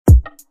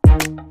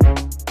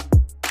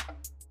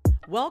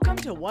Welcome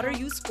to What Are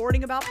You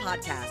Sporting About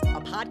podcast,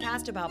 a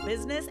podcast about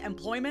business,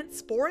 employment,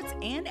 sports,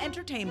 and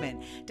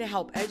entertainment to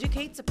help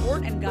educate,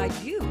 support, and guide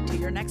you to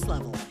your next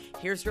level.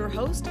 Here's your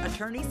host,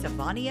 attorney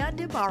Savania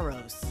De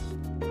Barros.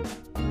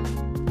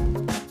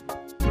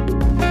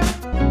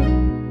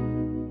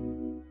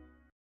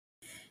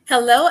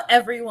 Hello,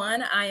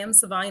 everyone. I am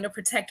Savania, the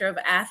protector of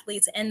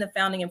athletes and the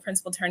founding and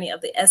principal attorney of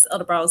the S.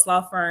 De Barros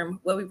Law Firm,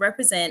 where we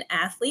represent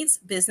athletes,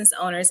 business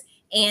owners,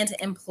 and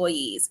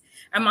employees.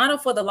 Our motto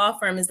for the law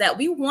firm is that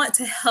we want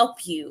to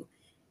help you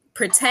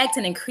protect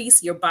and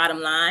increase your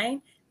bottom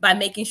line by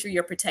making sure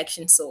your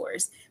protection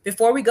soars.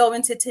 Before we go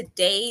into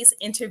today's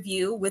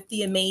interview with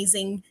the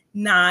amazing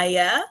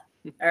Naya,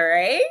 all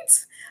right,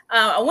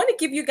 I want to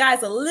give you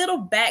guys a little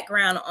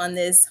background on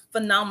this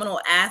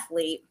phenomenal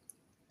athlete,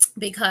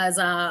 because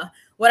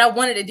what I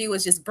wanted to do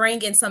was just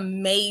bring in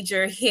some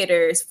major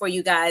hitters for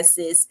you guys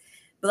this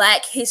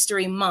Black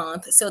History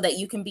Month so that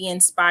you can be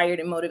inspired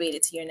and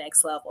motivated to your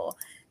next level.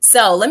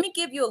 So let me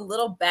give you a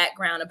little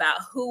background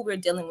about who we're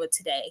dealing with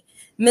today.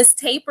 Miss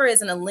Taper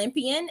is an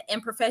Olympian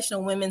and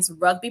professional women's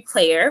rugby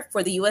player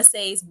for the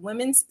USA's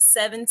women's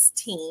sevens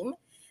team.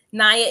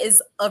 Naya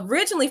is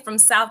originally from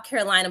South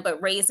Carolina,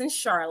 but raised in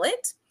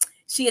Charlotte.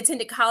 She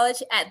attended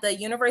college at the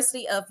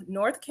University of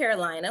North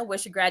Carolina, where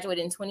she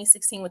graduated in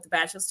 2016 with a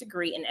bachelor's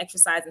degree in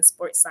exercise and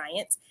sports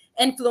science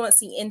and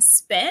fluency in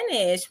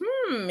Spanish.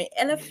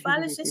 Ela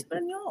fala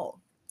español.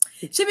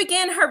 She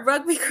began her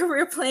rugby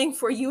career playing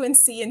for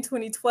UNC in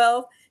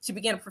 2012. She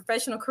began a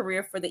professional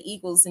career for the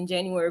Eagles in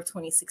January of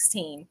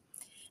 2016.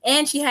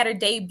 And she had her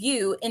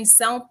debut in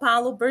São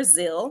Paulo,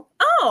 Brazil.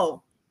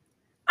 Oh,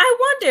 I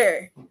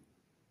wonder,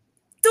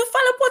 tu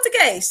fala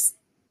português?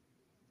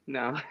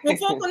 No. Um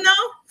pouco no?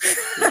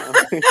 No.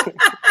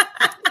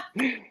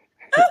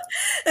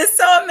 It's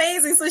so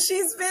amazing. So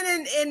she's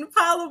been in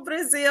Paulo,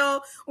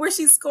 Brazil, where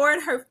she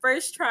scored her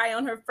first try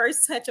on her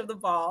first touch of the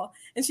ball.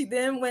 And she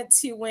then went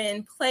to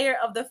win Player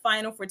of the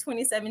Final for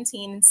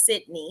 2017 in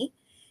Sydney.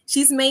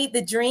 She's made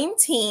the dream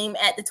team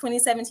at the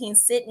 2017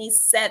 Sydney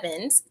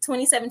Sevens,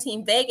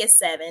 2017 Vegas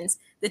Sevens,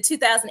 the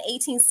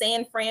 2018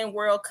 San Fran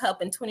World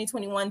Cup, and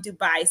 2021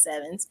 Dubai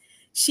Sevens.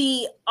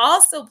 She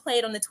also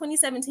played on the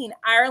 2017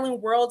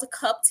 Ireland World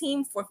Cup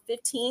team for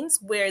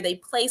 15s, where they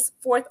placed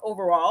fourth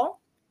overall.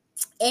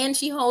 And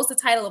she holds the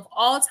title of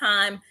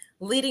all-time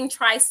leading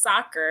try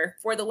soccer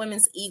for the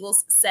Women's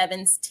Eagles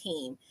Sevens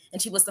team.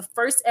 And she was the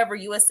first ever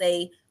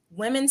USA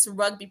women's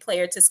rugby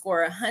player to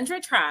score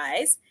 100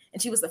 tries.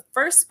 And she was the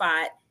first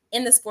spot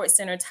in the Sports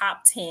Center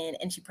top 10.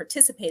 And she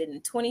participated in the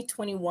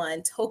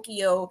 2021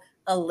 Tokyo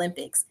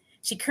Olympics.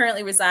 She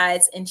currently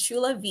resides in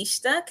Chula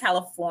Vista,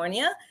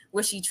 California,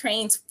 where she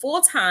trains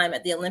full-time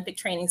at the Olympic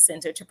Training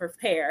Center to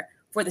prepare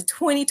for the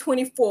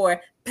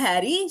 2024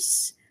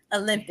 Paris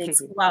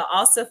Olympics, while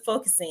also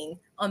focusing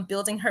on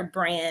building her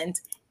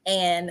brand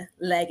and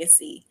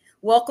legacy.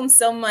 Welcome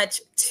so much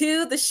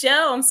to the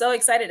show. I'm so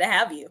excited to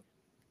have you.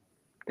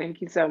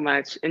 Thank you so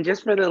much. And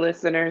just for the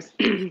listeners,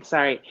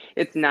 sorry,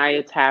 it's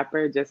Naya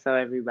Tapper, just so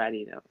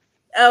everybody knows.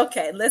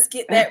 Okay, let's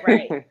get that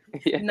right.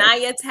 Yeah.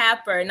 Naya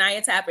Tapper.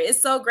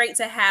 It's so great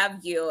to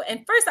have you.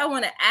 And first, I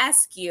want to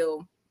ask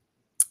you,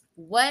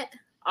 what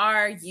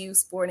are you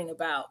sporting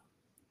about?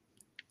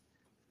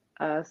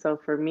 So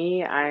for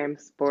me, I am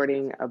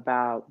sporting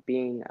about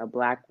being a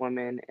Black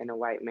woman in a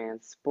white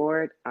man's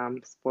sport.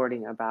 I'm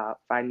sporting about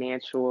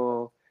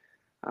financial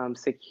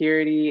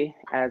security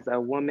as a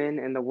woman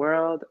in the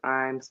world.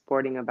 I'm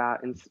sporting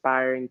about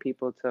inspiring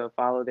people to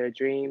follow their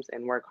dreams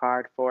and work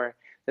hard for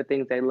the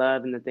things they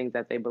love and the things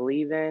that they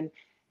believe in.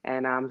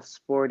 And I'm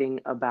sporting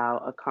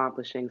about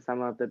accomplishing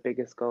some of the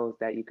biggest goals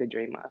that you could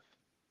dream of.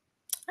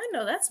 I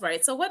know that's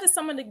right. So what are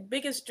some of the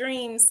biggest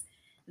dreams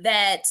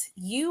that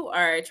you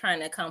are trying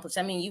to accomplish?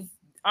 I mean, you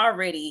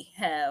already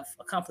have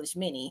accomplished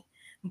many,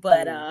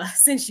 but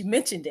since you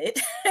mentioned it,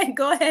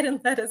 go ahead and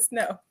let us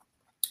know.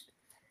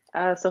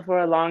 So for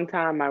a long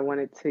time, I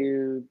wanted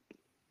to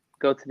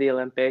go to the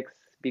Olympics,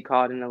 be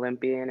called an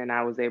Olympian, and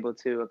I was able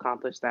to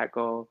accomplish that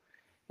goal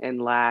in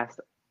last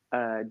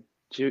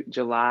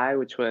July,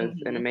 which was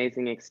an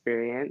amazing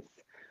experience.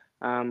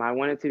 I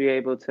wanted to be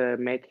able to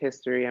make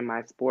history in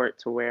my sport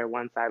to where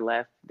once I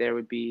left, there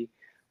would be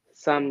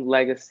some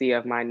legacy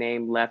of my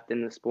name left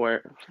in the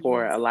sport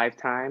for a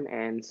lifetime.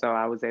 And so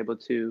I was able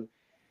to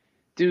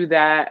do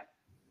that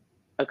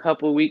a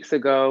couple weeks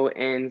ago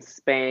in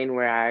Spain,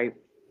 where I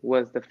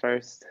was the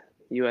first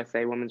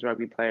USA women's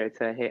rugby player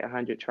to hit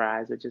 100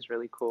 tries, which is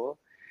really cool.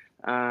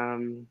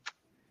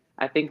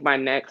 I think my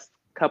next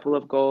couple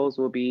of goals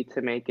will be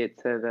to make it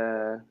to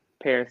the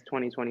Paris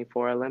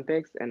 2024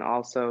 Olympics and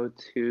also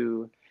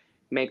to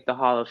make the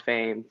Hall of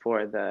Fame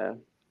for the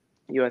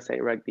USA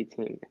rugby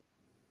team.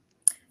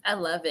 I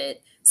love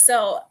it.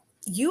 So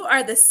you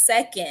are the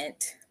second,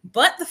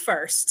 but the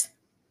first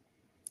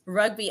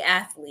rugby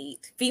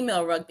athlete,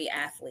 female rugby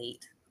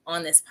athlete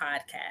on this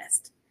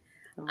podcast.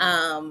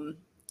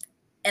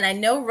 And I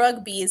know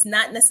rugby is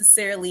not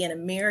necessarily an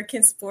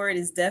American sport,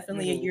 it's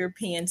definitely a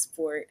European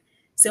sport.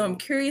 So I'm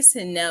curious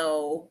to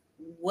know,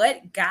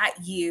 what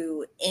got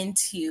you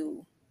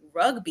into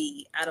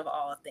rugby out of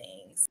all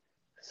things?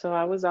 So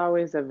I was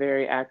always a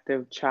very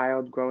active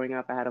child growing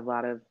up. I had a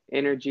lot of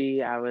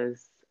energy. I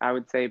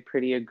would say,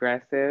 pretty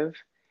aggressive.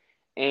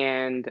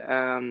 And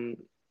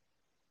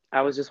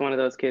I was just one of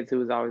those kids who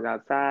was always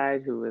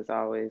outside, who was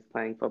always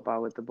playing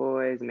football with the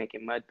boys,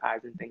 making mud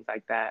pies and things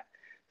like that.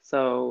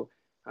 So,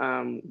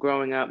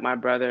 growing up, my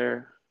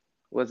brother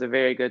was a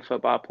very good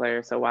football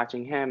player. So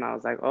watching him, I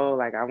was like, oh,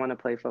 like I want to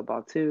play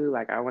football too.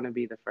 Like I want to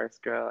be the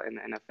first girl in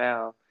the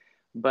NFL.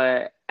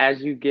 But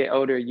as you get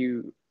older,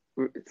 you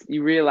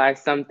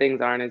realize some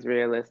things aren't as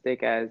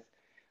realistic as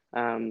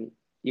um,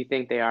 you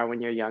think they are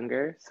when you're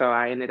younger. So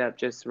I ended up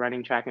just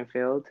running track and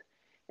field,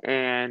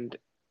 and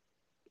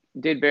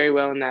did very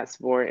well in that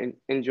sport and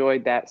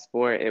enjoyed that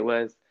sport. It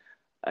was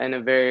in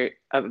a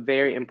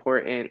very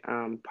important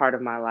part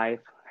of my life,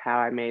 how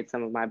I made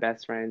some of my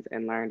best friends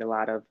and learned a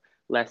lot of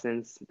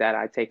lessons that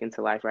I take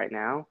into life right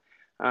now.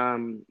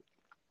 Um,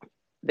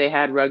 they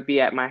had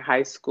rugby at my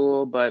high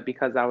school, but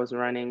because I was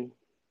running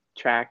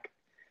track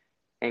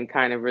and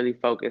kind of really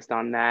focused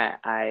on that,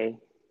 I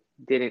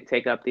didn't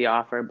take up the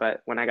offer.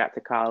 But when I got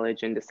to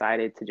college and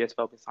decided to just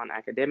focus on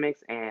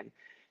academics and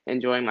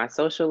enjoying my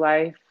social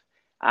life,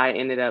 I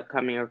ended up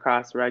coming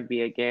across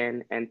rugby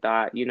again and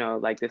thought,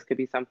 like this could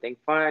be something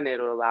fun.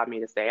 It'll allow me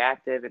to stay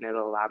active and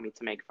it'll allow me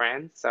to make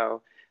friends.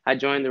 So I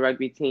joined the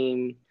rugby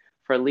team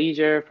for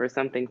leisure, for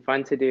something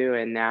fun to do.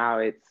 And now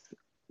it's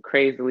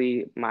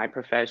crazily my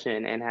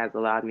profession and has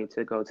allowed me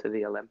to go to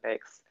the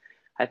Olympics.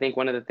 I think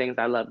one of the things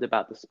I loved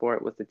about the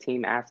sport was the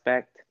team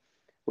aspect,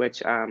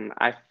 which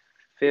I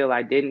feel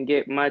I didn't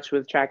get much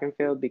with track and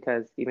field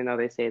because even though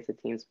they say it's a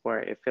team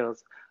sport, it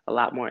feels a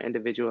lot more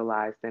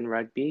individualized than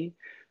rugby.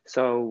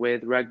 So,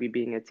 with rugby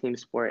being a team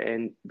sport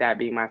and that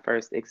being my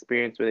first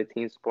experience with a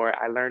team sport,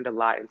 I learned a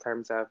lot in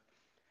terms of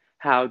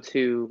how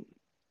to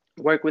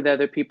work with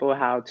other people,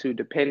 how to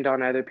depend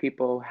on other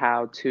people,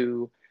 how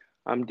to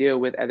deal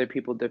with other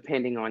people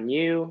depending on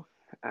you.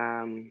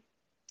 Um,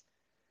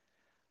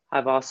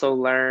 I've also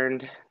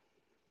learned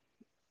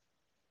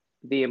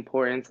the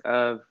importance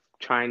of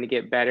trying to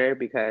get better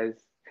because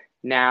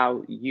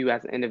now you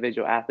as an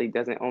individual athlete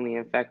doesn't only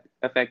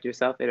affect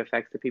yourself, it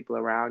affects the people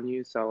around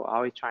you. So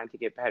always trying to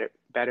get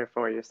better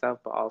for yourself,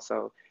 but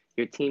also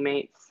your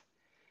teammates.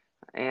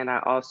 And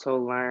I also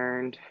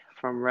learned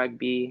from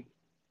rugby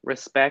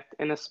respect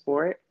in a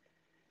sport.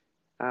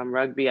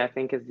 Rugby, I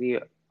think, is the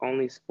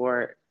only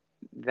sport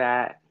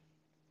that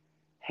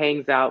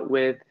hangs out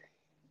with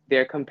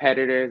their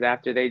competitors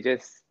after they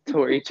just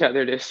tore each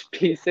other to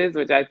pieces,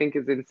 which I think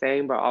is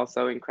insane, but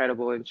also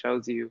incredible and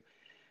shows you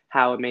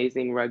how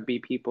amazing rugby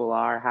people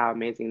are, how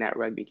amazing that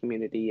rugby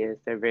community is.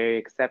 They're very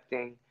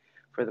accepting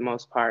for the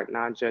most part,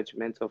 non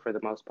judgmental for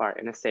the most part,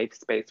 and a safe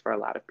space for a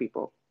lot of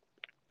people.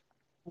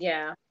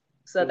 Yeah.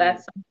 So Mm,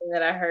 that's something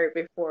that I heard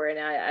before. And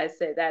I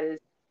said that is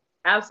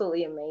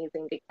absolutely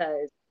amazing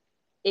because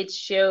it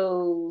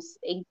shows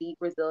a deep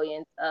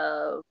resilience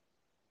of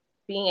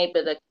being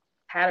able to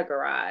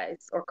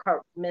categorize or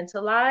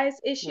compartmentalize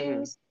mm-hmm.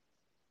 issues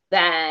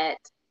that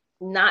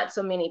not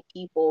so many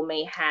people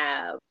may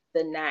have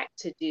the knack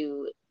to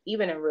do,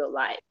 even in real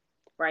life,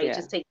 right? Yeah,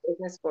 Just take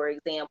business, for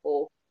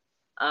example,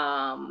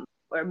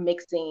 or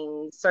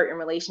mixing certain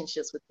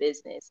relationships with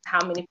business.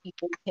 How many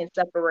people can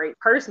separate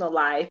personal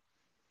life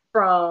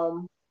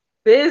from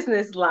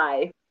business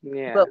life?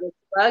 yeah, But with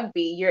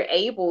rugby, you're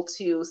able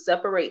to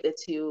separate the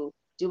two,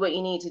 do what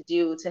you need to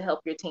do to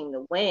help your team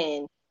to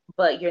win,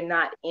 but you're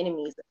not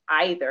enemies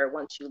either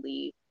once you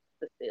leave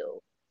the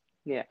field.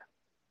 yeah.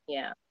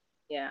 Yeah,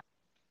 yeah.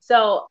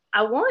 So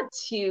I want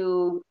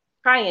to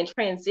try and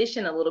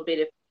transition a little bit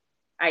if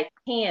I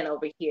can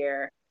over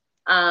here.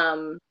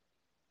 Um,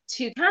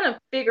 to kind of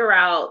figure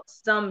out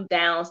some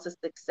downs to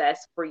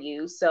success for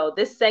you. So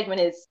this segment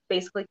is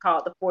basically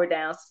called the four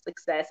downs to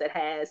success. It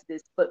has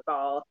this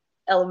football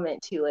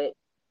element to it.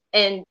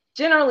 And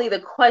generally the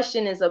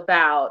question is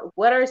about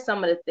what are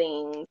some of the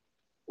things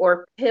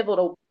or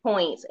pivotal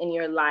points in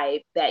your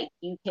life that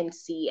you can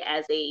see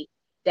as a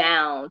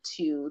down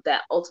to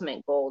that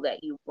ultimate goal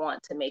that you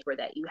want to make or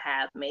that you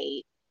have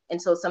made.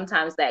 And so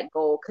sometimes that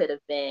goal could have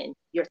been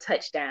your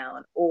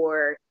touchdown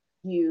or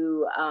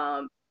you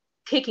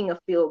kicking a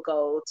field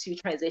goal to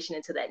transition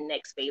into that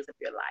next phase of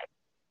your life.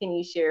 Can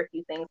you share a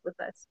few things with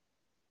us?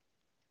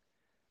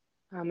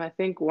 I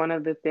think one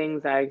of the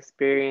things I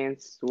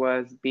experienced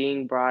was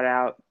being brought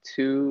out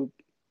to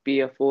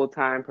be a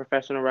full-time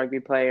professional rugby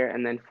player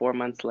and then 4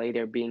 months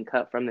later being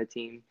cut from the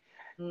team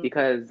Mm-hmm.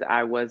 because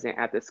I wasn't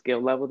at the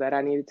skill level that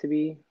I needed to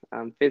be.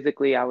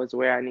 Physically, I was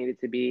where I needed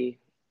to be,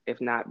 if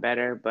not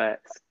better,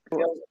 but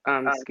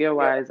skill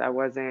wise, I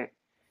wasn't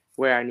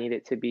where I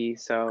needed to be.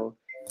 So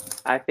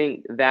I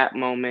think that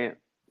moment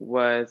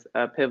was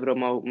a pivotal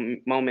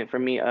moment for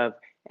me of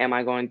am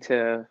I going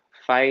to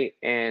fight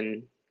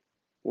and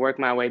work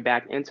my way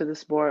back into the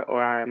sport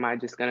or am I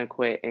just going to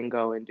quit and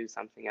go and do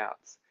something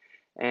else?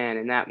 And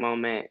in that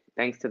moment,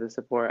 thanks to the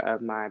support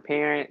of my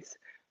parents,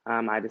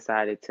 I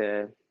decided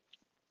to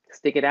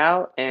stick it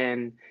out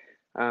and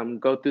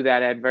go through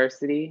that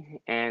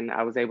adversity, and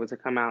I was able to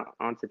come out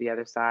onto the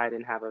other side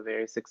and have a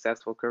very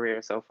successful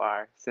career so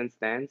far since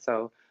then.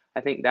 So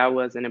I think that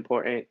was an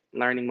important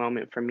learning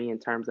moment for me in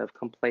terms of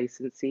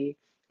complacency,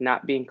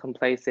 not being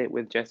complacent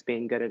with just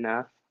being good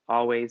enough,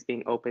 always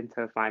being open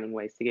to finding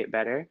ways to get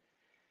better.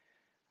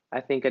 I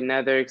think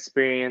another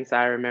experience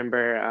I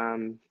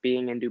remember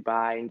being in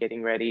Dubai and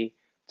getting ready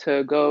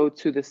to go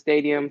to the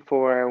stadium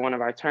for one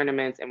of our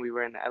tournaments, and we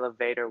were in the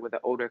elevator with an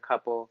older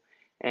couple.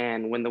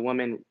 And when the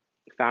woman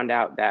found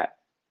out that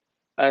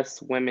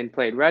us women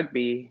played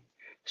rugby,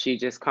 she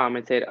just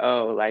commented,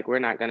 "Oh, like we're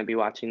not going to be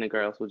watching the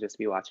girls, we'll just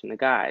be watching the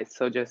guys."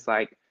 So just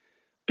like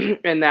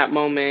in that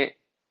moment,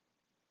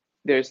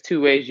 there's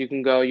two ways you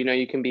can go. You know,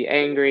 you can be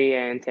angry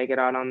and take it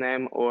out on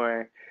them,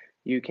 or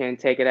you can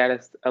take it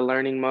as a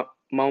learning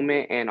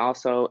moment and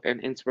also an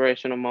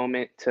inspirational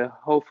moment to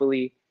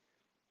hopefully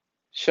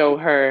show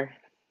her,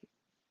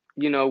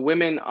 you know,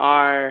 women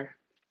are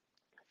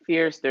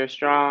fierce, they're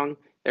strong,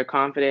 they're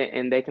confident,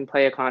 and they can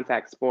play a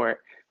contact sport.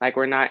 Like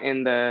we're not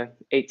in the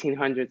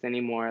 1800s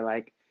anymore.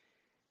 Like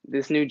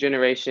this new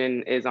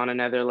generation is on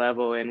another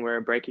level and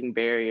we're breaking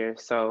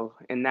barriers. So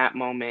in that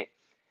moment,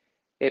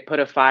 it put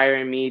a fire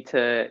in me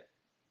to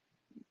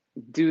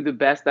do the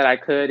best that I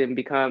could and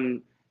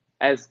become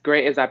as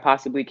great as I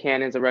possibly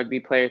can as a rugby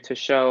player to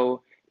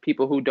show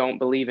people who don't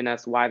believe in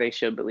us why they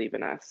should believe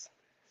in us.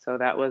 So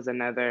that was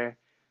another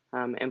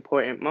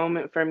important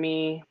moment for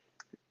me.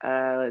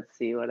 Let's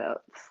see what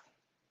else.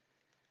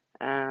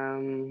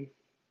 Um,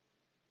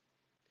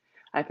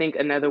 I think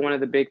another one of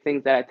the big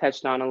things that I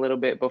touched on a little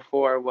bit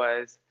before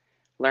was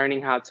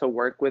learning how to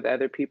work with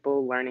other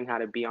people, learning how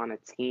to be on a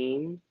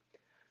team.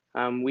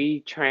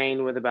 We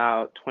train with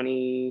about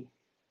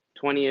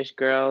 20-ish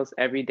girls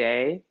every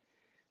day.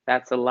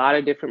 That's a lot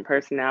of different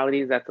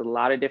personalities. That's a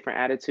lot of different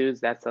attitudes.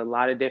 That's a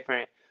lot of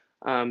different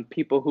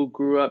people who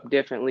grew up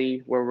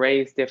differently, were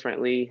raised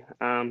differently.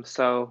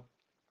 So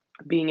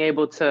being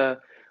able to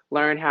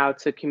learn how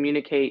to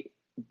communicate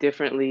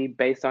differently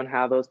based on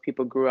how those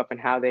people grew up and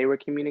how they were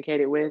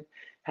communicated with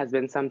has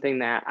been something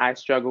that I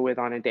struggle with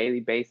on a daily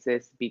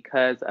basis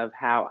because of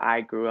how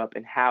I grew up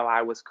and how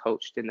I was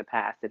coached in the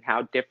past and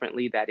how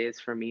differently that is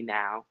for me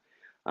now.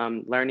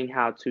 Learning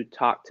how to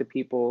talk to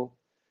people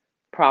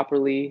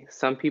properly.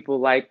 Some people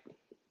like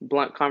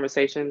blunt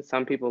conversations,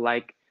 some people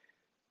like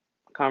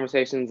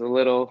conversations a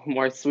little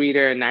more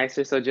sweeter and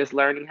nicer. So just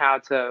learning how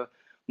to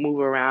move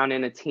around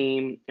in a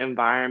team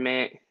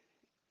environment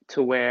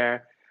to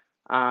where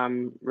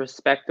I'm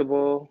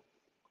respectable,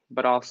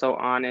 but also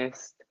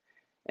honest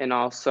and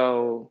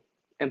also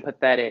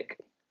empathetic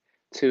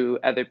to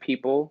other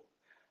people.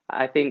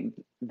 I think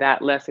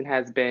that lesson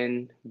has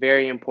been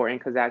very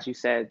important because, as you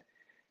said,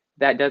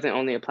 that doesn't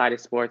only apply to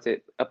sports,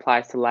 it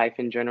applies to life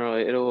in general.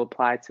 It'll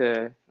apply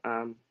to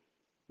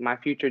my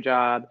future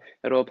job,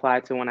 it'll apply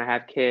to when I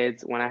have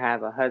kids, when I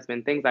have a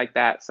husband, things like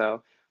that.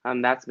 So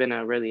that's been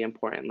a really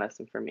important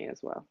lesson for me as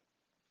well.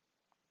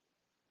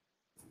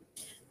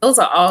 Those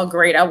are all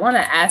great. I want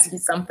to ask you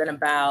something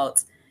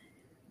about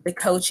the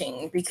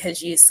coaching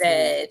because you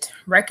said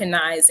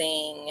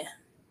recognizing,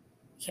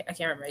 I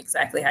can't remember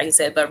exactly how you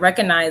said, but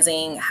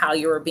recognizing how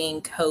you were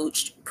being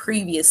coached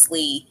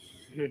previously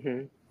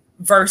Mm-hmm.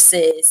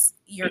 versus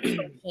your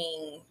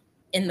coaching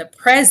in the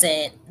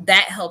present,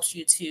 that helps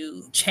you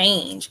to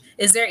change.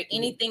 Is there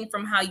anything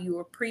from how you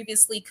were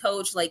previously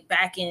coached, like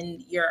back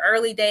in your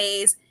early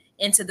days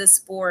into the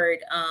sport,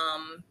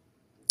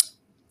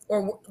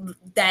 or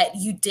that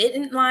you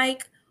didn't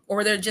like, or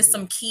were there just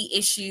some key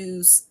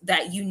issues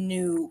that you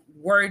knew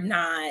were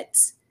not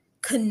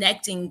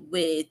connecting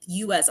with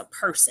you as a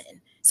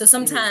person? So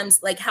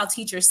sometimes, like how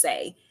teachers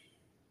say,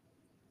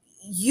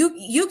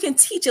 you can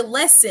teach a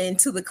lesson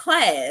to the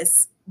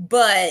class,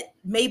 but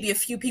maybe a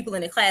few people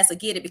in the class will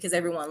get it because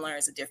everyone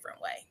learns a different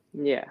way.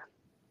 Yeah.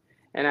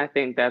 And I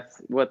think that's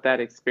what that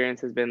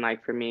experience has been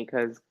like for me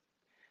because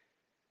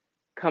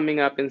coming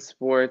up in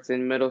sports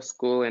in middle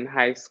school and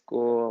high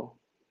school,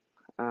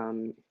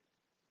 um,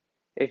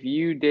 if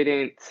you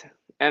didn't,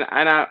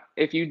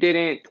 if you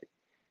didn't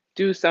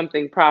do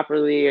something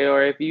properly,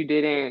 or if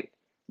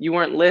you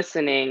weren't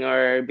listening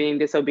or being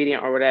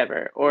disobedient or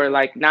whatever, or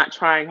like not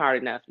trying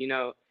hard enough, you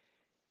know,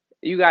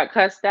 you got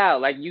cussed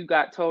out. Like you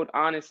got told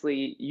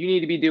honestly, you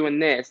need to be doing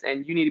this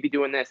and you need to be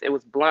doing this. It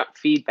was blunt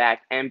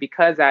feedback. And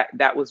because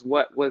that was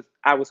what was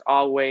I was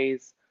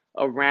always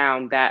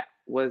around, that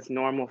was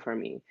normal for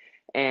me.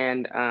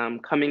 And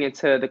coming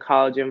into the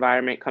college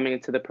environment, coming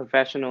into the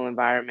professional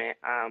environment,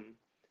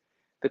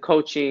 the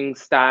coaching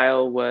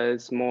style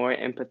was more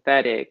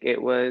empathetic.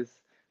 It was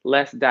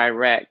less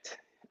direct.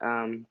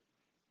 Um,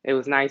 it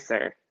was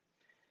nicer.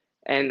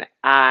 And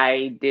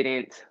I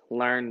didn't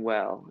learn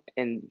well.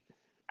 And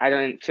I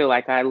didn't feel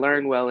like I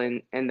learned well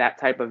in that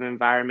type of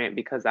environment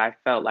because I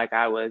felt like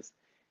I was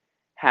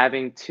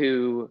having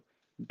to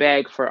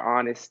beg for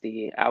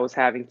honesty. I was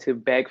having to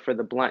beg for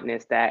the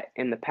bluntness that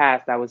in the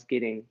past I was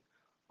getting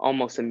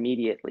almost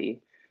immediately.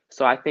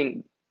 So I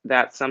think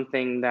that's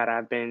something that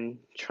I've been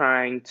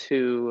trying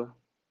to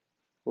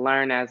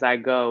learn as I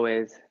go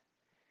is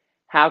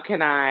how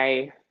can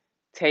I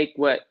take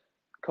what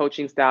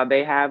coaching style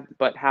they have,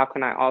 but how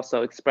can I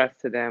also express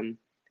to them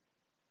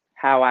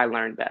how I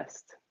learn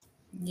best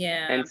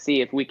Yeah. and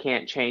see if we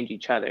can't change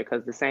each other?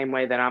 Because the same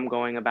way that I'm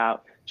going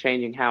about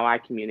changing how I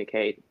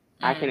communicate,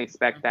 I can Mm,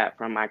 expect that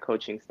from my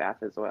coaching staff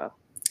as well.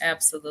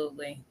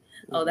 absolutely.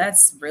 Oh, Mhm.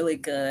 that's really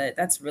good.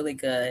 That's really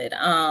good.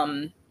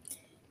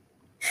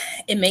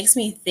 It makes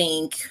me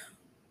think,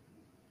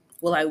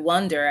 well, I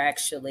wonder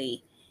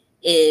actually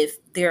if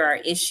there are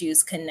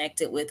issues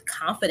connected with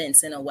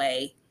confidence in a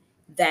way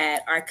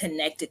that are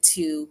connected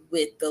to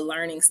with the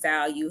learning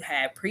style you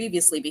had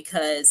previously,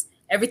 because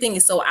everything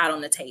is so out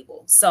on the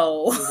table.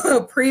 So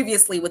Mhm.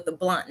 previously, with the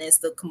bluntness,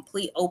 the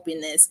complete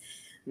openness,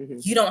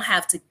 Mhm. you don't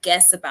have to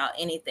guess about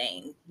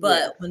anything. Yes.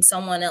 But when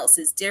someone else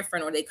is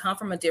different, or they come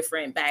from a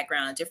different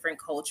background, different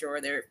culture,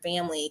 or their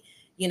family,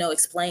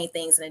 explain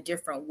things in a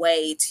different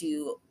way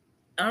to,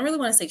 I don't really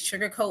want to say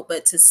sugarcoat,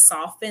 but to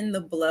soften the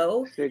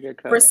blow for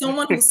Sugarcoat.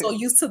 someone who's so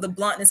used to the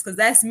bluntness, because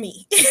that's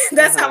me.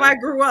 That's how Uh-huh. I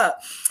grew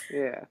up.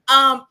 Yeah.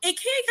 It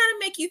can kind of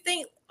make you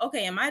think,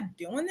 okay, am I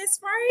doing this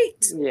right?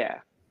 Yeah.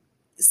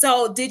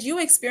 So did you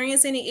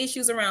experience any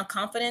issues around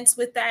confidence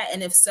with that?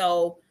 And if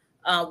so,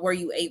 were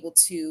you able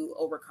to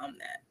overcome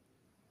that?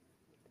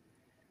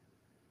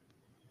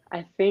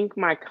 I think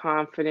my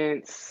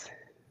confidence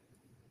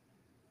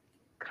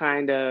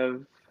kind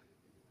of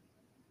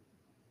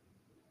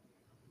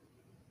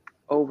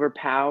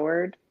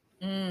overpowered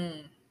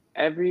Mm,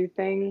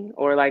 everything,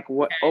 or like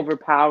what okay.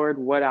 overpowered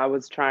what I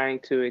was trying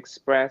to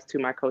express to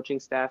my coaching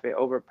staff. It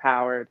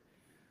overpowered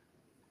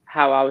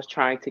how I was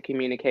trying to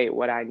communicate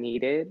what I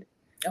needed.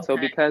 So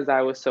Okay. because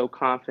I was so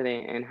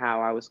confident in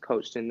how I was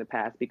coached in the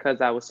past,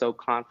 because I was so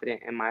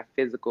confident in my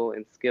physical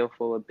and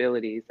skillful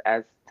abilities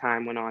as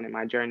time went on in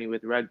my journey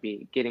with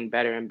rugby, getting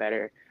better and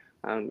better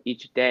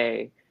each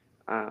day,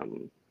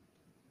 um,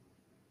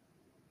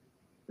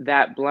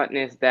 that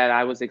bluntness that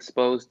I was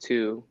exposed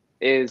to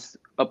is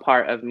a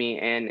part of me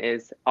and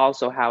is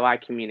also how I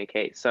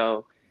communicate.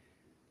 So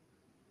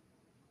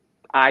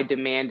I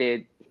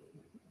demanded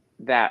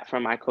that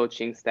from my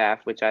coaching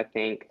staff, which I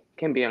think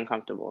can be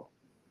uncomfortable.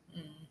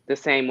 Mm, The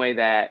same way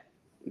that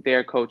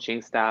their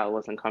coaching style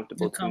was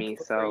uncomfortable to me.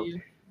 uncomfortable for So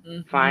you.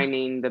 Hmm.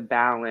 finding the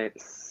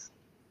balance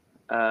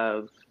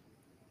of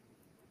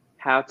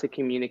how to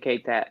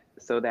communicate that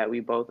so that we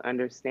both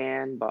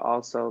understand, but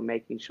also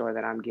making sure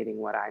that I'm getting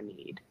what I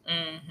need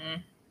Hmm.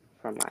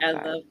 from my I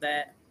side. love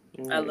that.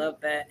 I Hmm. love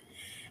that.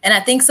 And I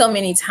think so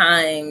many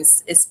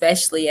times,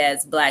 especially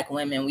as Black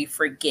women, we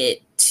forget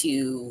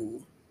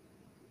to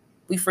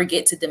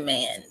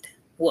demand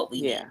what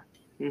we need. Yeah.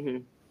 Hmm.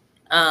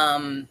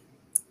 Um,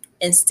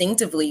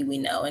 Instinctively, we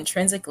know,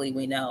 intrinsically,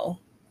 we know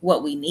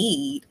what we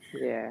need.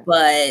 Yeah.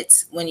 But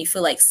when you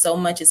feel like so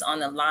much is on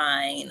the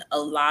line, a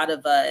lot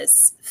of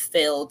us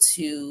fail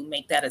to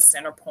make that a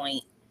center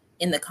point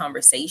in the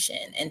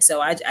conversation. And so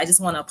I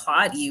just want to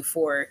applaud you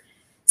for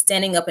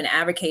standing up and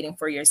advocating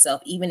for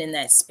yourself, even in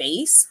that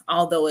space,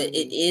 although it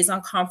Hmm. is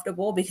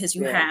uncomfortable, because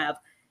you Yeah. have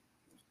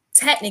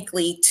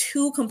technically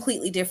two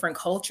completely different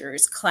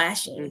cultures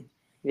clashing. Mm.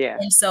 Yeah.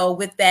 And so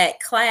with that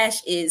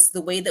clash is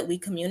the way that we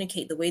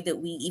communicate, the way that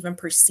we even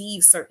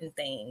perceive certain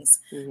things.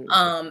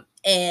 Hmm.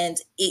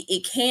 And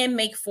it can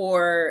make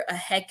for a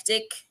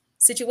hectic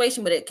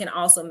situation, but it can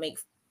also make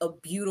a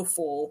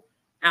beautiful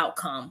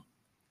outcome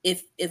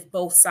if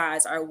both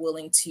sides are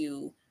willing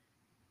to,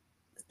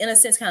 in a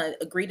sense, kind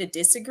of agree to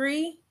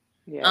disagree,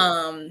 Yeah.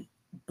 um,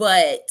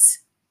 but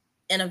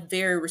in a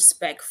very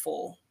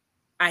respectful,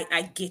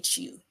 I get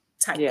you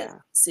type of Yeah.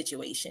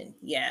 situation.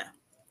 Yeah.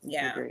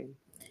 Yeah. Agreed.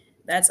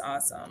 That's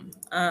awesome.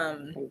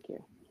 Thank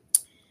you.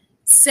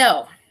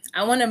 So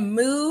I want to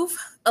move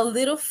a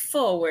little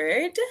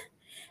forward,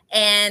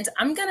 and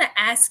I'm going to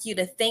ask you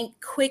to think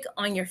quick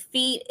on your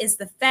feet. Is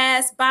the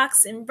fast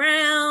boxing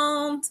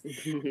round.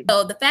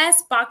 So the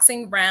fast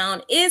boxing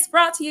round is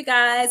brought to you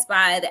guys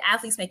by the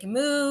Athletes Making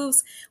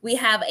Moves. We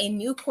have a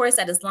new course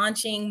that is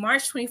launching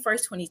March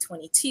 21st,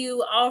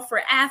 2022, all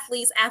for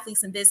athletes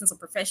in business, or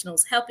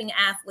professionals helping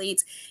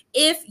athletes.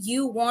 If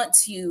you want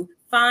to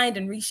find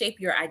and reshape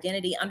your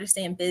identity,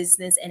 understand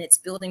business and its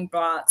building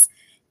blocks,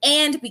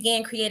 and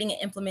begin creating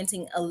and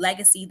implementing a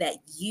legacy that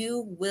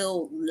you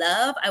will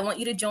love, I want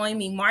you to join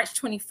me March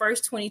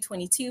 21st,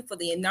 2022 for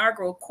the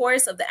inaugural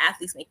course of the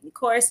Athletes Making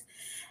course.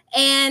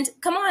 And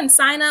come on,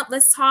 sign up.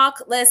 Let's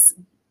talk. Let's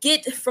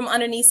get from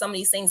underneath some of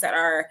these things that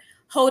are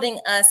holding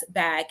us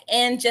back.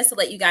 And just to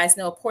let you guys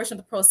know, a portion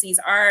of the proceeds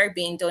are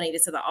being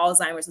donated to the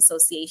Alzheimer's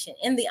Association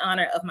in the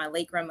honor of my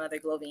late grandmother,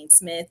 Glovine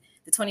Smith.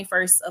 The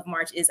 21st of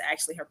March is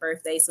actually her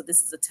birthday. So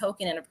this is a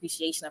token and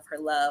appreciation of her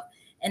love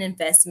and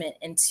investment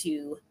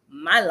into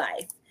my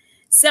life.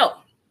 So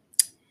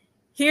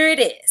here it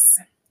is.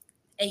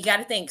 And you got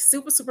to think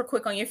super, super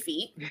quick on your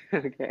feet.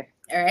 Okay.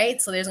 All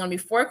right. So there's going to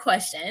be 4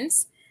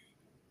 questions.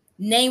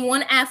 Name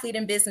one athlete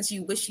in business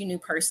you wish you knew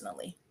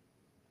personally.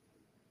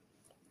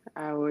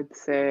 I would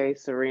say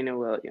Serena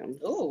Williams.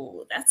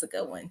 Oh, that's a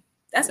good one.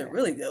 That's a Yeah.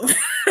 really good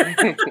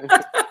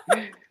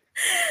one.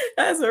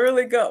 That's a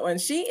really good one.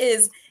 She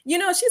is,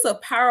 she's a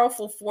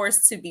powerful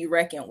force to be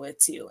reckoned with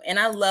too. And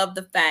I love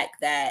the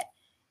fact that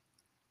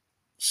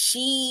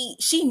she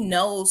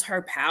knows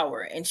her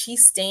power and she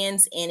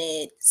stands in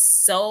it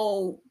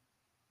so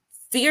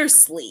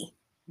fiercely.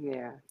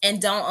 Yeah.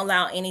 And don't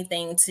allow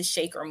anything to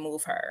shake or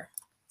move her.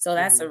 So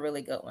that's Mm-hmm. a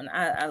really good one.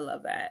 I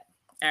love that.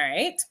 All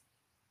right.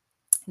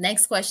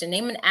 Next question.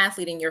 Name an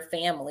athlete in your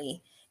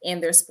family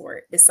and their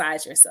sport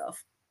besides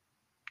yourself.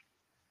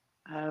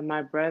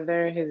 My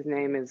brother, his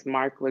name is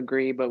Mark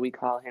Legree, but we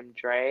call him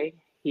Dre.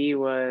 He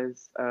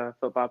was a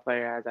football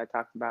player, as I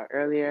talked about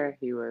earlier.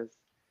 He was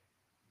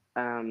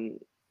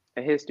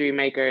a history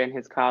maker in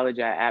his college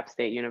at App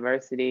State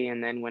University,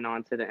 and then went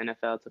on to the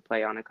NFL to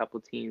play on a couple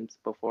teams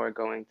before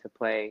going to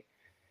play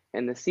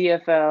in the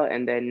CFL,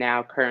 and then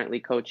now currently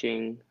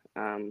coaching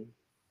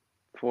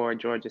for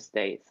Georgia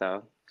State.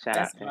 So shout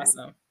out to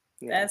awesome. him.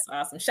 Yeah. That's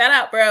awesome. Shout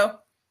out, bro.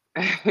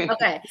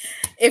 Okay.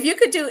 If you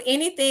could do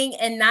anything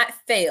and not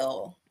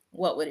fail,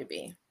 what would it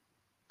be?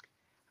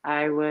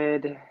 I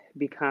would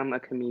become a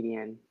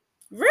comedian.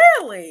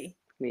 Really?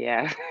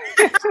 Yeah.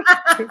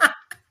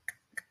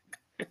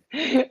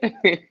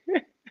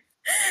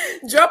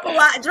 Drop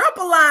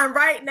a line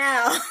right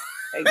now.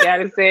 I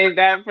gotta save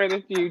that for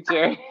the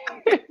future.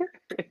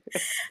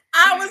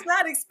 I was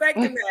not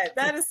expecting that.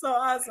 That is so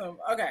awesome.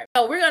 Okay.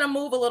 So we're going to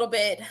move a little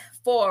bit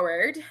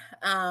forward.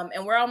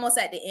 And we're almost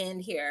at the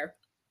end here.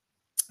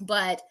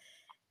 But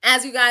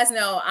as you guys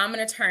know, I'm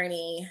an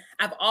attorney.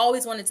 I've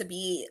always wanted to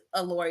be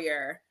a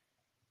lawyer.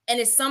 And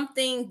it's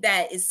something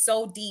that is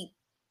so deep.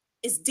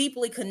 It's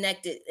deeply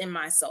connected in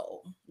my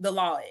soul. The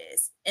law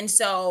is. And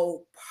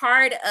so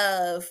part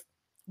of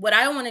what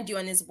I want to do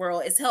in this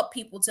world is help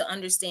people to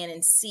understand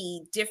and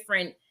see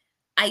different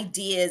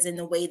ideas in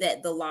the way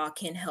that the law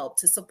can help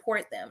to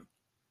support them.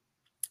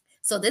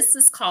 So this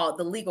is called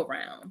the legal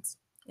round.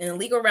 And the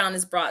legal round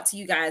is brought to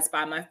you guys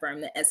by my firm,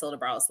 the S.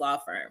 Elder-Brows Law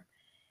Firm.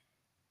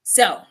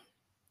 So,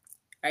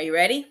 are you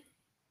ready?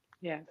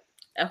 Yes.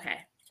 Okay.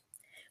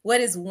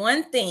 What is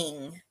one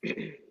thing,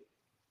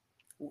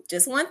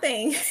 just one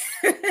thing,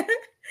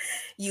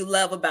 you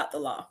love about the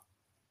law?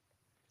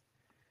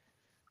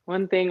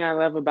 One thing I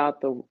love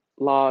about the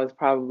law is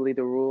probably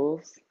the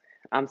rules.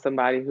 I'm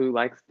somebody who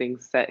likes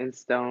things set in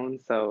stone,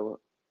 so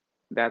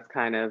that's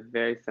kind of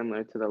very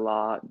similar to the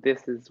law.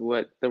 This is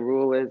what the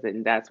rule is,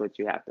 and that's what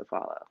you have to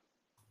follow.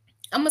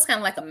 Almost kind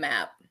of like a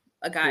map,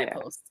 a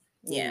guidepost.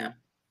 Yeah.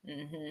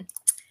 Mm-hmm.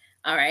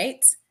 All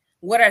right.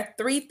 What are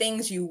 3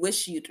 things you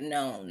wish you'd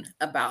known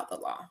about the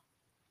law?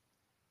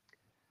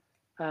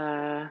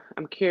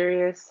 I'm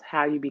curious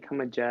how you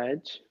become a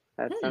judge.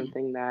 That's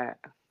something that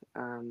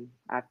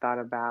I've thought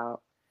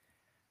about.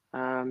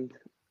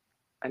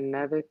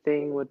 Another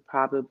thing would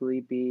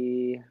probably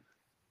be,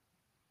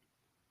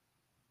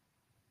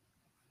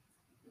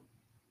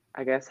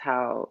 I guess,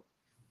 how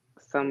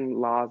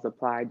some laws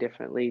apply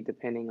differently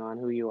depending on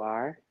who you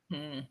are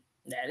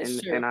That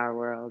is true. in our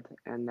world.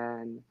 And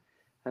then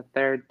a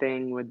third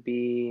thing would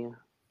be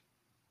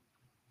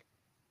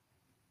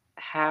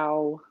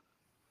how,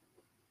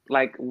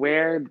 like,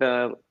 where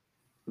the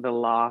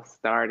law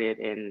started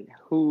and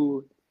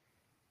who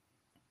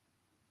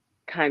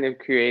kind of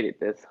created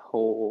this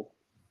whole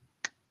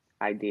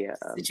idea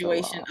of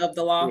situation of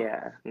the law.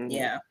 Yeah. Mm-hmm.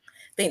 Yeah.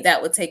 I think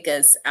that would take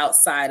us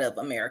outside of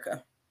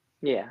America.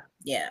 Yeah.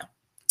 Yeah.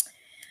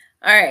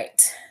 All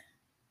right.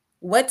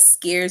 What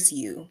scares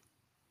you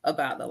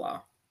about the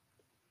law?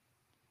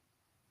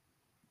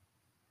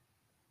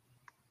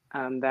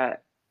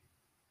 That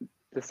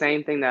the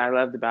same thing that I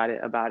loved about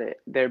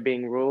it, there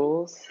being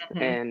rules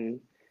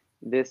and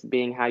this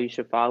being how you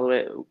should follow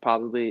it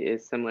probably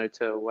is similar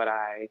to what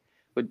I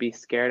would be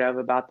scared of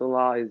about the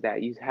law, is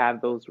that you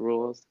have those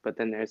rules, but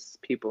then there's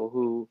people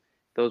who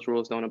those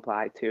rules don't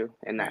apply to,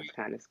 and that's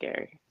kind of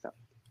scary. So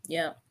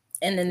yeah.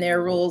 And then there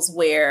are rules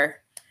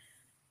where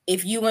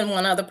if you and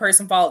one other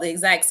person follow the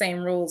exact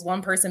same rules,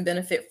 one person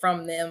benefit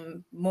from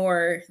them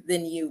more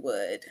than you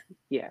would.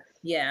 Yes.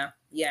 Yeah.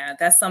 Yeah.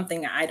 That's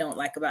something I don't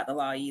like about the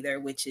law either,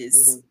 which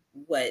is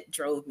what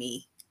drove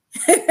me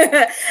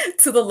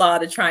to the law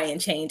to try and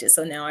change it.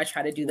 So now I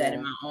try to do that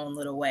in my own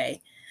little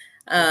way.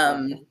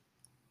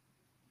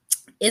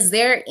 Is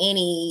there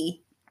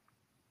any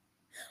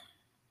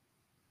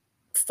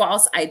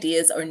false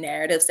ideas or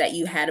narratives that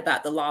you had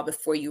about the law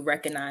before you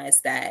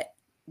recognized that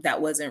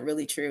that wasn't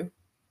really true?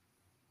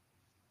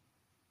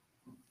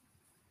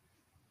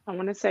 I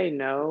want to say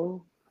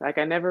no. Like,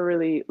 I never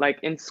really, like,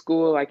 in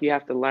school, like, you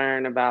have to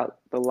learn about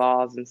the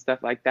laws and stuff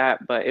like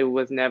that, but it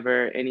was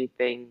never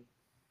anything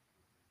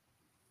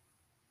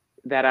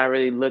that I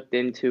really looked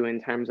into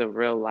in terms of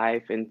real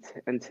life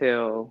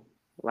until,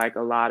 like,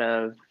 a lot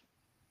of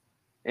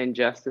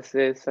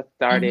injustices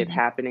started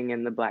happening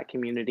in the Black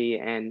community,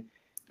 and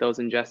those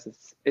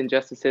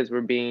injustices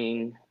were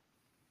being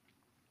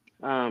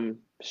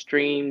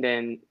streamed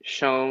and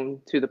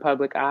shown to the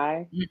public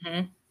eye.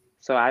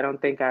 So I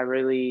don't think I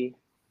really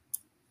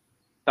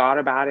thought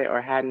about it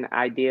or had an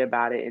idea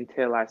about it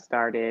until I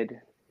started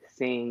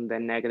seeing the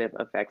negative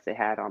effects it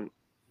had on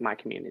my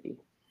community.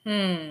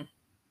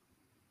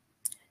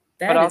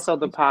 But That is also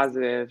the interesting.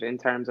 positive in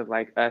terms of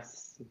like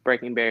us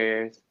breaking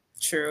barriers,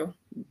 True.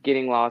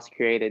 getting laws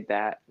created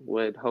that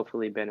would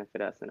hopefully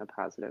benefit us in a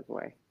positive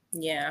way.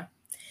 Yeah.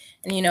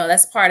 And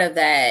that's part of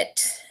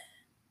that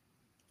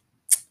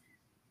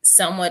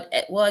somewhat,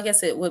 well, I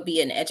guess it would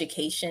be an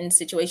education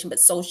situation, but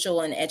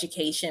social and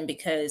education,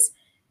 because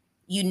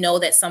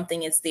that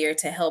something is there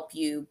to help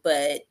you,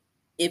 but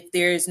if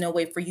there's no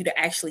way for you to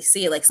actually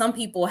see it, like some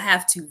people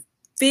have to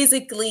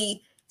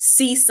physically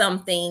see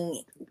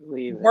something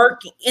Believe it.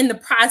 working in the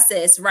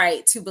process,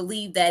 right, to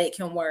believe that it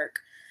can work.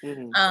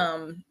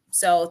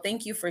 So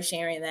thank you for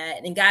sharing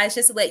that. And guys,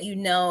 just to let you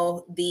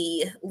know,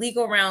 the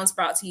legal rounds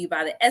brought to you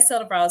by the S.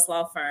 Eldebrow's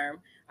Law Firm.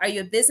 Are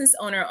you a business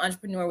owner or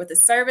entrepreneur with a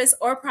service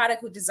or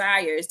product who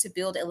desires to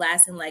build a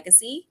lasting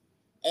legacy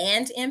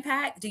and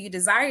impact? Do you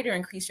desire to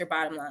increase your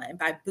bottom line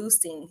by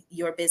boosting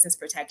your business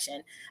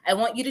protection? I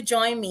want you to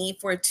join me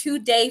for a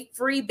 2-day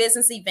free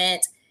business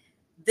event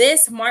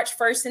this March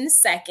 1st and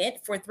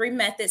 2nd for 3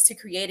 methods to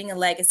creating a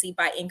legacy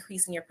by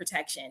increasing your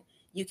protection.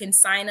 You can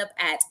sign up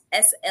at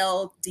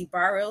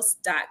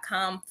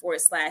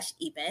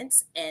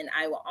sldebarros.com/events. And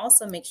I will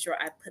also make sure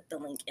I put the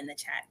link in the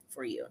chat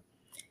for you.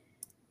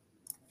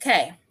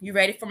 Okay, you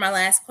ready for my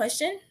last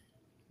question?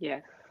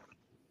 Yes.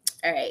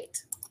 All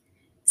right.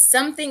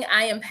 Something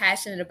I am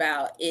passionate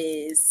about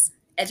is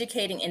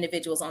educating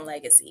individuals on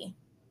legacy.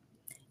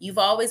 You've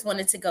always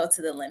wanted to go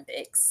to the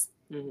Olympics.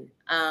 It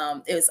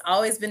was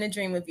always been a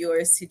dream of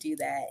yours to do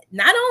that.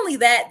 Not only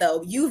that,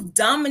 though, you've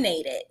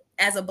dominated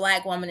as a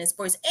Black woman in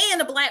sports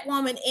and a Black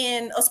woman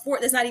in a sport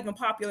that's not even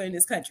popular in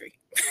this country.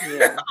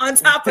 Yeah. On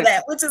top of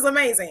that, which is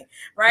amazing,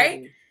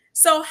 right?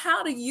 So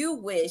how do you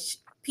wish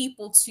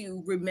people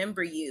to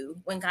remember you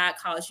when God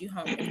calls you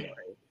home to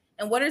glory?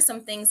 And what are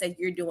some things that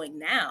you're doing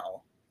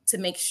now to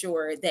make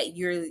sure that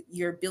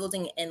you're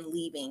building and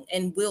leaving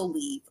and will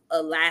leave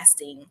a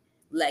lasting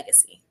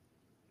legacy?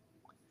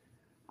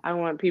 I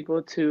want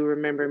people to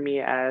remember me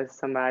as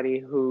somebody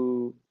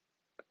who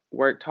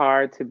worked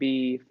hard to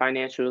be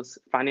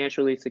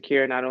financially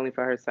secure, not only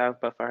for herself,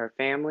 but for her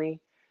family.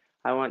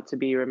 I want to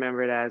be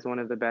remembered as one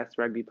of the best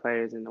rugby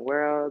players in the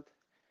world.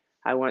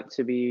 I want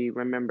to be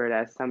remembered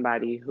as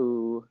somebody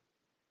who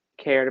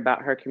cared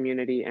about her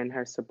community and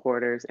her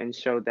supporters and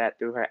showed that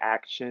through her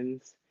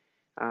actions.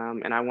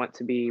 And I want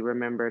to be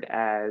remembered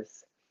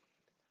as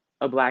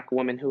a Black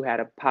woman who had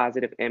a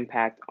positive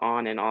impact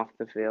on and off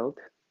the field.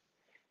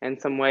 And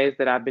some ways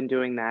that I've been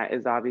doing that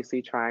is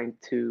obviously trying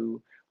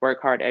to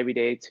work hard every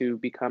day to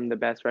become the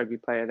best rugby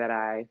player that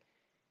I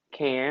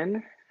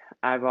can.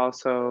 I've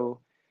also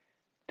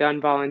done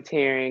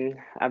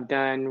volunteering. I've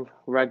done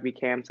rugby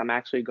camps. I'm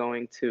actually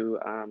going to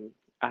a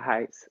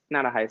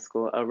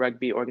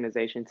rugby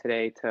organization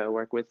today to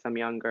work with some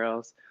young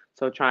girls.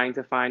 So trying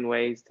to find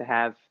ways to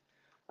have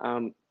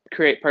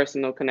create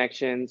personal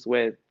connections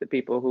with the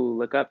people who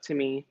look up to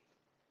me.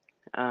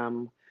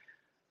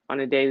 On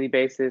a daily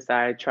basis,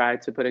 I try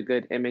to put a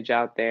good image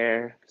out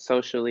there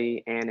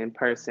socially and in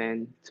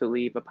person to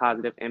leave a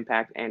positive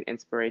impact and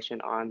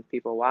inspiration on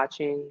people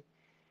watching.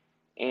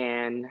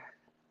 And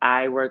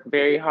I work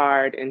very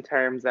hard in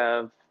terms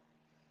of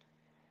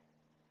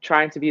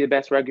trying to be the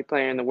best rugby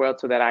player in the world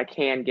so that I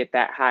can get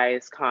that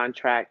highest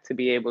contract to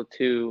be able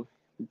to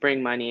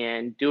bring money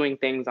in, doing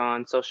things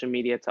on social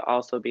media to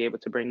also be able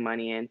to bring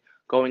money in,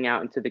 going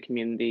out into the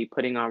community,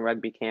 putting on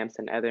rugby camps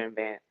and other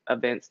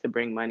events to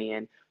bring money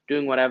in,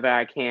 doing whatever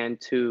I can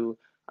to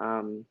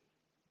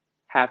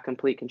have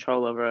complete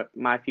control over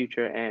my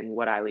future and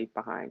what I leave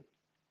behind.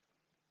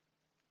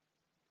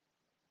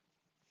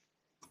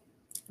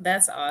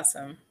 That's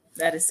awesome.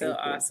 That is so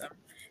awesome.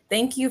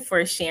 Thank you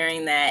for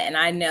sharing that. And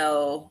I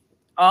know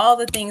all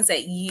the things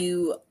that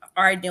you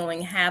are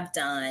doing, have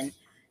done,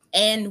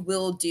 and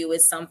will do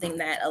is something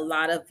that a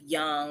lot of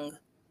young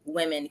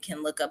women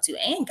can look up to,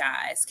 and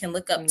guys can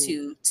look up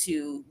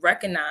to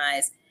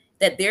recognize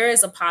that there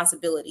is a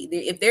possibility.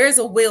 If there is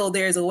a will,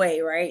 there's a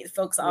way, right?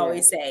 Folks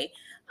always say.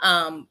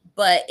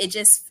 But it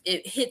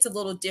hits a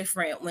little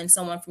different when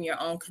someone from your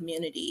own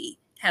community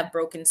have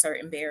broken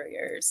certain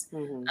barriers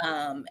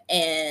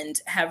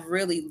and have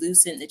really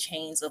loosened the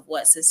chains of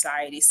what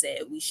society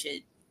said we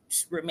should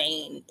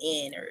remain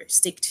in or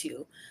stick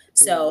to.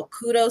 So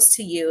kudos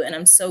to you. And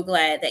I'm so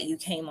glad that you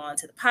came on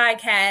to the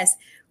podcast.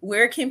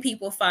 Where can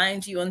people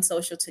find you on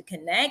social to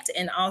connect,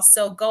 and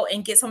also go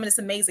and get some of this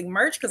amazing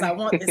merch? Because I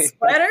want this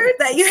sweater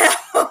that you have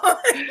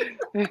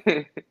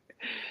on.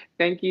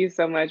 Thank you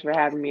so much for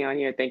having me on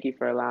here. Thank you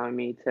for allowing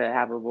me to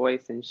have a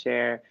voice and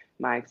share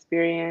my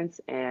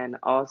experience. And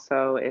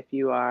also, if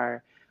you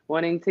are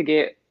wanting to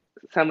get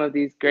some of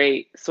these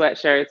great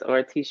sweatshirts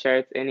or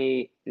t-shirts,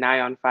 any Nye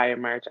on Fire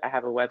merch, I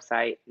have a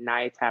website,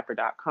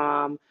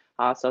 nyatapper.com.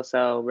 I also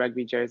sell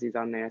rugby jerseys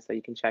on there, so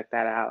you can check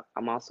that out.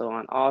 I'm also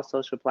on all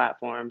social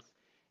platforms,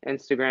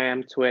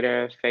 Instagram,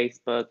 Twitter,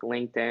 Facebook,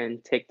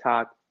 LinkedIn,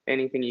 TikTok,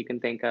 anything you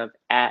can think of,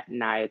 at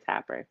Nye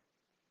Tapper.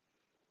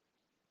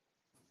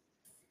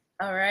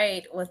 All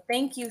right. Well,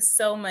 thank you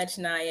so much,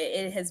 Naya.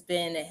 It has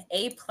been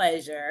a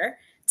pleasure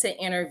to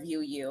interview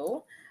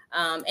you.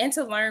 and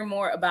to learn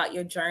more about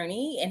your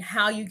journey and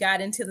how you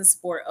got into the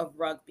sport of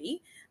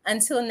rugby.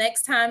 Until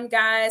next time,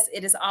 guys,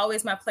 it is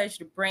always my pleasure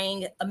to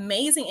bring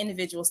amazing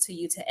individuals to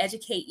you to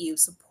educate you,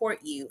 support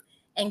you,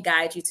 and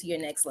guide you to your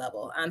next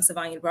level. I'm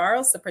Savanya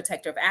Barros, the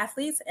protector of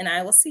athletes, and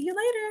I will see you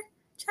later.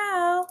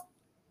 Ciao.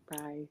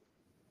 Bye.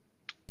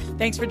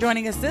 Thanks for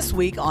joining us this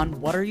week on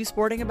What Are You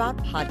Sporting About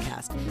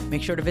podcast.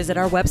 Make sure to visit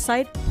our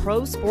website,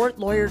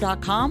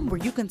 prosportlawyer.com, where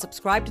you can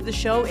subscribe to the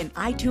show in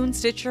iTunes,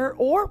 Stitcher,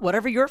 or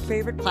whatever your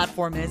favorite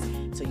platform is,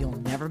 so you'll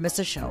never miss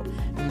a show.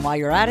 And while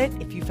you're at it,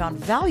 if you found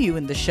value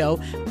in the show,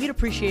 we'd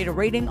appreciate a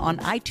rating on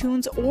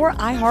iTunes or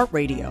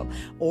iHeartRadio.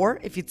 Or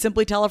if you'd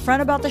simply tell a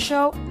friend about the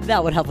show,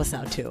 that would help us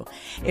out too.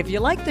 If you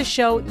like the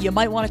show, you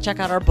might want to check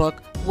out our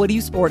book, What Are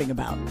You Sporting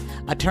About?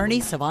 Attorney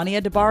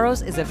Savanya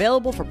DeBarros is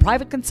available for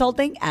private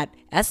consulting at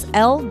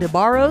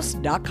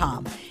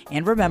sldebarros.com.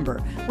 And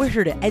remember, we're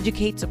here to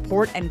educate,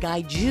 support, and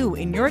guide you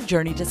in your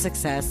journey to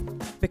success,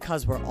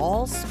 because we're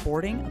all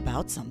sporting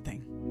about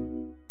something.